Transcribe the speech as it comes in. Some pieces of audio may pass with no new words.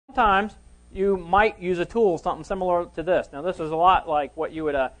Sometimes you might use a tool, something similar to this. Now this is a lot like what you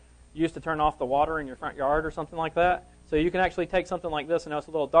would use to turn off the water in your front yard or something like that. So you can actually take something like this, and it's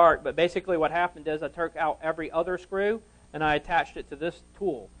a little dark, but basically what happened is I took out every other screw and I attached it to this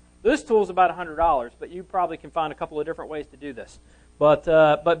tool. This tool is about $100, but you probably can find a couple of different ways to do this.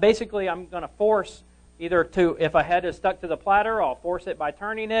 But basically I'm going to force either to, if a head is stuck to the platter, I'll force it by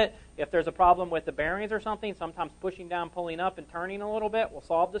turning it. If there's a problem with the bearings or something, sometimes pushing down, pulling up, and turning a little bit will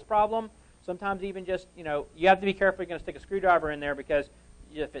solve this problem. Sometimes even just, you have to be careful. You're going to stick a screwdriver in there because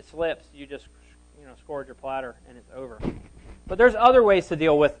if it slips, you just, scored your platter and it's over. But there's other ways to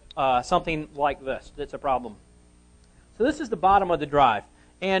deal with something like this that's a problem. So this is the bottom of the drive.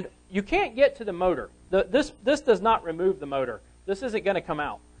 And you can't get to the motor. This does not remove the motor. This isn't going to come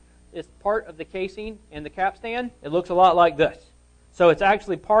out. It's part of the casing and the capstan. It looks a lot like this. So it's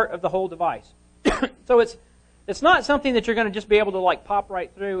actually part of the whole device. So it's not something that you're going to just be able to like pop right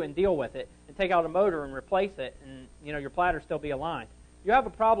through and deal with it and take out a motor and replace it and your platter still be aligned. You have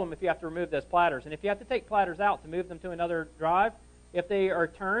a problem if you have to remove those platters. And if you have to take platters out to move them to another drive, if they are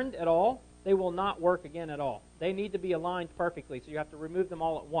turned at all, they will not work again at all. They need to be aligned perfectly, so you have to remove them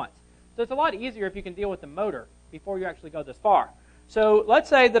all at once. So it's a lot easier if you can deal with the motor before you actually go this far. So let's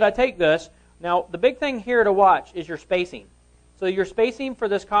say that I take this. Now, the big thing here to watch is your spacing. So your spacing for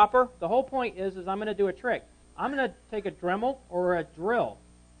this copper, the whole point is I'm going to do a trick. I'm going to take a Dremel or a drill,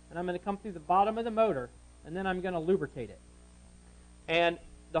 and I'm going to come through the bottom of the motor, and then I'm going to lubricate it. And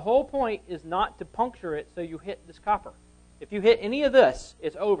the whole point is not to puncture it so you hit this copper. If you hit any of this,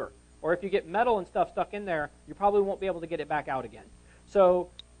 it's over. Or if you get metal and stuff stuck in there, you probably won't be able to get it back out again. So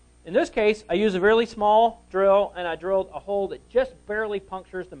in this case, I use a really small drill, and I drilled a hole that just barely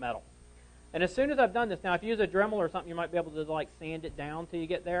punctures the metal. And as soon as I've done this, now if you use a Dremel or something, you might be able to like sand it down till you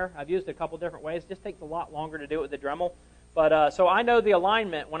get there. I've used it a couple different ways. It just takes a lot longer to do it with the Dremel. But so I know the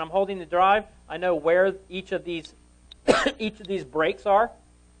alignment. When I'm holding the drive, I know where each of these breaks are.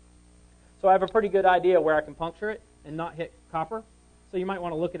 So I have a pretty good idea where I can puncture it and not hit copper. So you might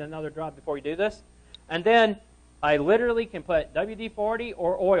want to look at another drive before you do this. And then I literally can put WD-40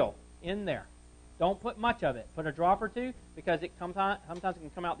 or oil in there. Don't put much of it. Put a drop or two because it sometimes it can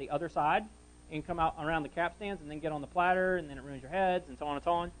come out the other side and come out around the capstans and then get on the platter and then it ruins your heads and so on and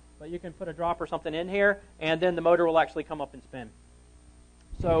so on. But you can put a drop or something in here and then the motor will actually come up and spin.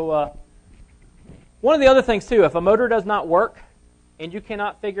 So one of the other things too, if a motor does not work and you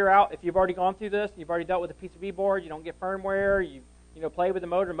cannot figure out, if you've already gone through this, you've already dealt with the PCB board, you don't get firmware, you play with the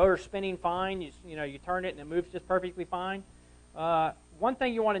motor's spinning fine, you turn it and it moves just perfectly fine. One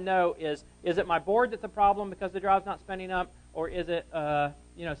thing you want to know is it my board that's a problem because the drive's not spinning up, or is it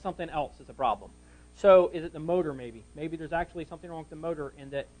something else that's a problem? So is it the motor maybe? Maybe there's actually something wrong with the motor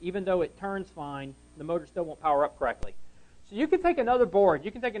in that even though it turns fine, the motor still won't power up correctly. So you can take another board,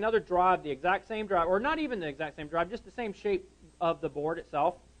 you can take another drive, the exact same drive, or not even the exact same drive, just the same shape of the board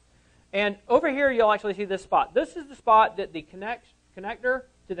itself. And over here you'll actually see this spot. This is the spot that the connector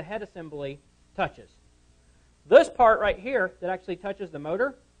to the head assembly touches. This part right here that actually touches the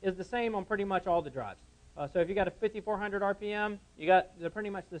motor is the same on pretty much all the drives. So if you got a 5400 RPM, they're pretty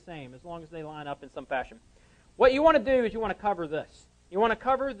much the same as long as they line up in some fashion. What you want to do is you want to cover this. You want to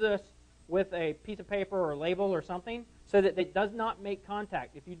cover this with a piece of paper or label or something so that it does not make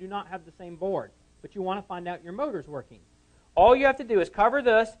contact if you do not have the same board. But you want to find out your motor's working. All you have to do is cover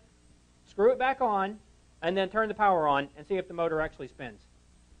this, screw it back on, and then turn the power on and see if the motor actually spins.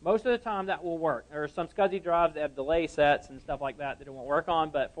 Most of the time that will work. There are some SCSI drives that have delay sets and stuff like that it won't work on,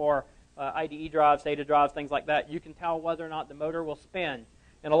 but for IDE drives, SATA drives, things like that, you can tell whether or not the motor will spin.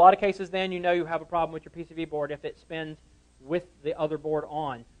 In a lot of cases then you have a problem with your PCB board if it spins with the other board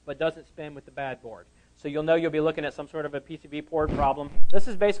on, but doesn't spin with the bad board. So you'll know you'll be looking at some sort of a PCB board problem. This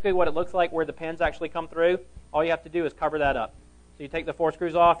is basically what it looks like where the pins actually come through. All you have to do is cover that up. So you take the 4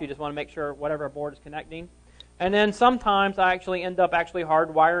 screws off, you just want to make sure whatever board is connecting. And then sometimes I actually end up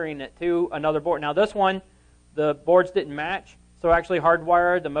hardwiring it to another board. Now this one, the boards didn't match, so I actually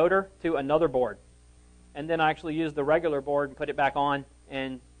hardwired the motor to another board. And then I actually used the regular board and put it back on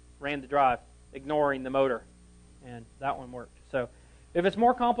and ran the drive, ignoring the motor. And that one worked. So if it's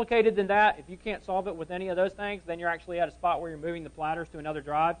more complicated than that, if you can't solve it with any of those things, then you're actually at a spot where you're moving the platters to another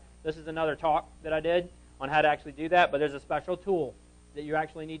drive. This is another talk that I did on how to actually do that, but there's a special tool that you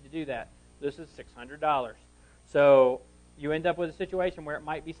actually need to do that. This is $600. So you end up with a situation where it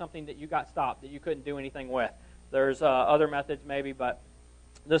might be something that you got stopped, that you couldn't do anything with. There's other methods maybe, but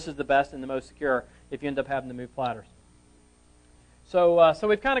this is the best and the most secure if you end up having to move platters. So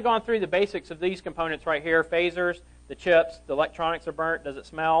we've kind of gone through the basics of these components right here, phasers, the chips, the electronics are burnt, does it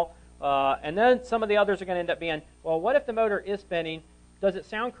smell? And then some of the others are going to end up being, well, what if the motor is spinning? Does it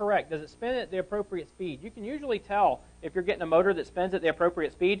sound correct? Does it spin at the appropriate speed? You can usually tell if you're getting a motor that spins at the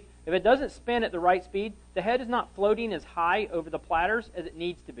appropriate speed. If it doesn't spin at the right speed, the head is not floating as high over the platters as it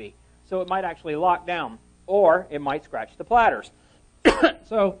needs to be. So it might actually lock down, or it might scratch the platters.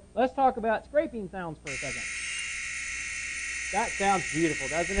 So let's talk about scraping sounds for a second. That sounds beautiful,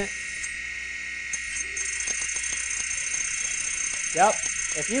 doesn't it? Yep.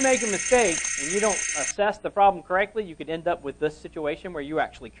 If you make a mistake and you don't assess the problem correctly, you could end up with this situation where you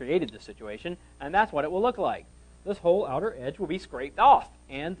actually created the situation, and that's what it will look like. This whole outer edge will be scraped off,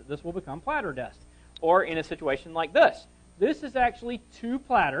 and this will become platter dust. Or in a situation like this. This is actually two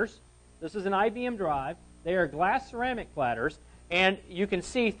platters. This is an IBM drive. They are glass ceramic platters, and you can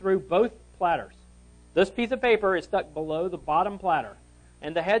see through both platters. This piece of paper is stuck below the bottom platter,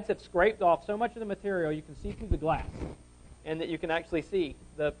 and the heads have scraped off so much of the material you can see through the glass, and that you can actually see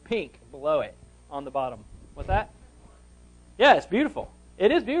the pink below it on the bottom. What's that? Yeah, it's beautiful.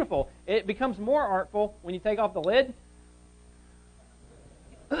 It is beautiful. It becomes more artful when you take off the lid.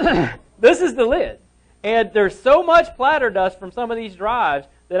 This is the lid. And there's so much platter dust from some of these drives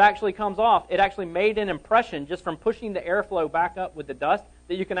that actually comes off. It actually made an impression just from pushing the airflow back up with the dust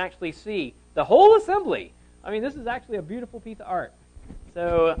that you can actually see the whole assembly. I mean, this is actually a beautiful piece of art.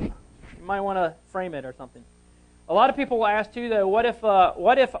 So you might want to frame it or something. A lot of people will ask too, though, what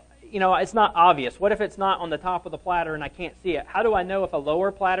if you know, it's not obvious? What if it's not on the top of the platter and I can't see it? How do I know if a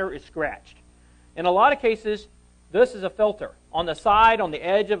lower platter is scratched? In a lot of cases, this is a filter. On the side, on the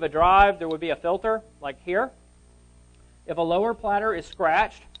edge of a drive, there would be a filter, like here. If a lower platter is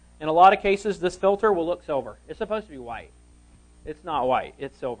scratched, in a lot of cases, this filter will look silver. It's supposed to be white. It's not white.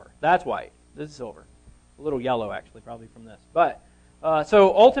 It's silver. That's white. This is silver. A little yellow, actually, probably from this. But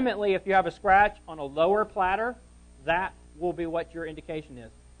so ultimately, if you have a scratch on a lower platter, that will be what your indication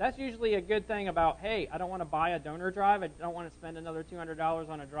is. That's usually a good thing about, hey, I don't want to buy a donor drive. I don't want to spend another $200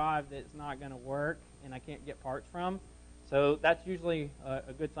 on a drive that's not going to work and I can't get parts from. So that's usually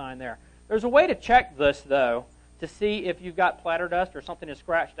a good sign there. There's a way to check this, though, to see if you've got platter dust or something is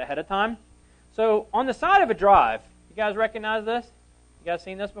scratched ahead of time. So on the side of a drive, you guys recognize this? You guys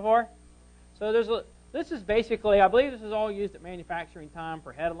seen this before? So this is basically, I believe this is all used at manufacturing time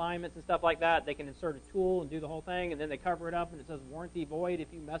for head alignments and stuff like that. They can insert a tool and do the whole thing, and then they cover it up, and it says warranty void if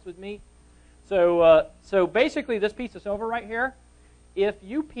you mess with me. So basically this piece of silver right here, if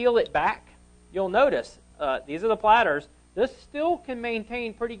you peel it back, you'll notice these are the platters. This still can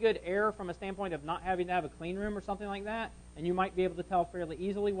maintain pretty good air from a standpoint of not having to have a clean room or something like that, and you might be able to tell fairly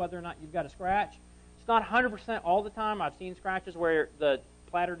easily whether or not you've got a scratch. It's not 100% all the time. I've seen scratches where the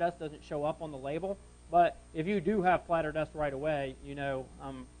platter dust doesn't show up on the label, but if you do have platter dust right away, you know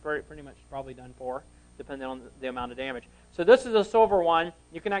pretty much probably done for, depending on the amount of damage. So this is a silver one.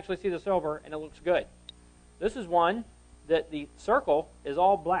 You can actually see the silver, and it looks good. This is one that the circle is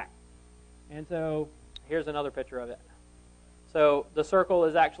all black, and so here's another picture of it. So the circle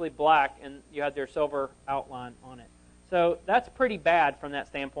is actually black, and you have their silver outline on it. So that's pretty bad from that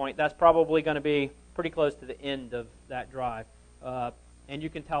standpoint. That's probably going to be pretty close to the end of that drive. And you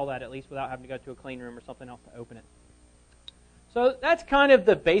can tell that at least without having to go to a clean room or something else to open it. So that's kind of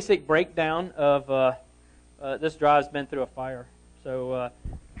the basic breakdown of this drive's been through a fire. So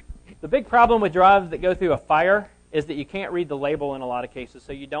the big problem with drives that go through a fire is that you can't read the label in a lot of cases,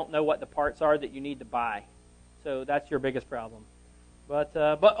 so you don't know what the parts are that you need to buy. So that's your biggest problem. But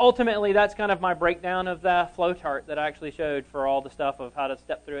ultimately, that's kind of my breakdown of the flow chart that I actually showed for all the stuff of how to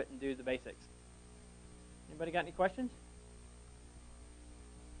step through it and do the basics. Anybody got any questions?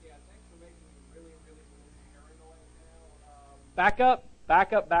 Yeah, thanks for making me really, really, really paranoid now. Back up,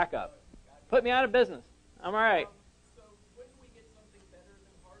 back up, back up. Put me out of business. I'm all right. So when do we get something better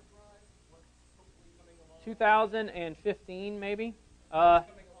than hard drive? What's hopefully coming along? 2015, maybe. Coming along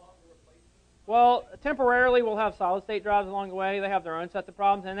to replace it? Well, temporarily we'll have solid-state drives along the way. They have their own sets of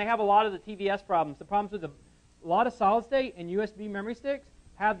problems, and they have a lot of the TVS problems. The problems with a lot of solid-state and USB memory sticks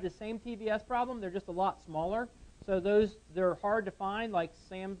have the same TVS problem. They're just a lot smaller. So they're hard to find, like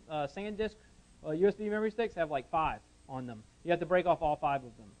SanDisk USB memory sticks have like 5 on them. You have to break off all 5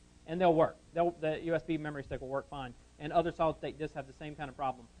 of them, and they'll work. The USB memory stick will work fine. And other solid-state disks have the same kind of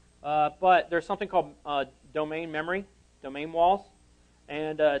problem. But there's something called domain memory, domain walls.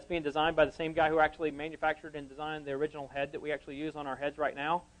 And it's being designed by the same guy who actually manufactured and designed the original head that we actually use on our heads right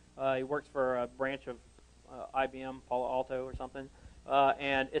now. He works for a branch of IBM, Palo Alto or something.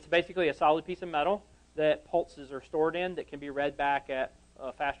 And it's basically a solid piece of metal that pulses are stored in that can be read back at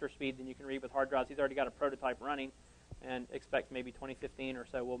a faster speed than you can read with hard drives. He's already got a prototype running and expects maybe 2015 or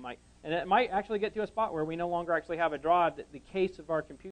so and it might actually get to a spot where we no longer actually have a drive that the case of our computer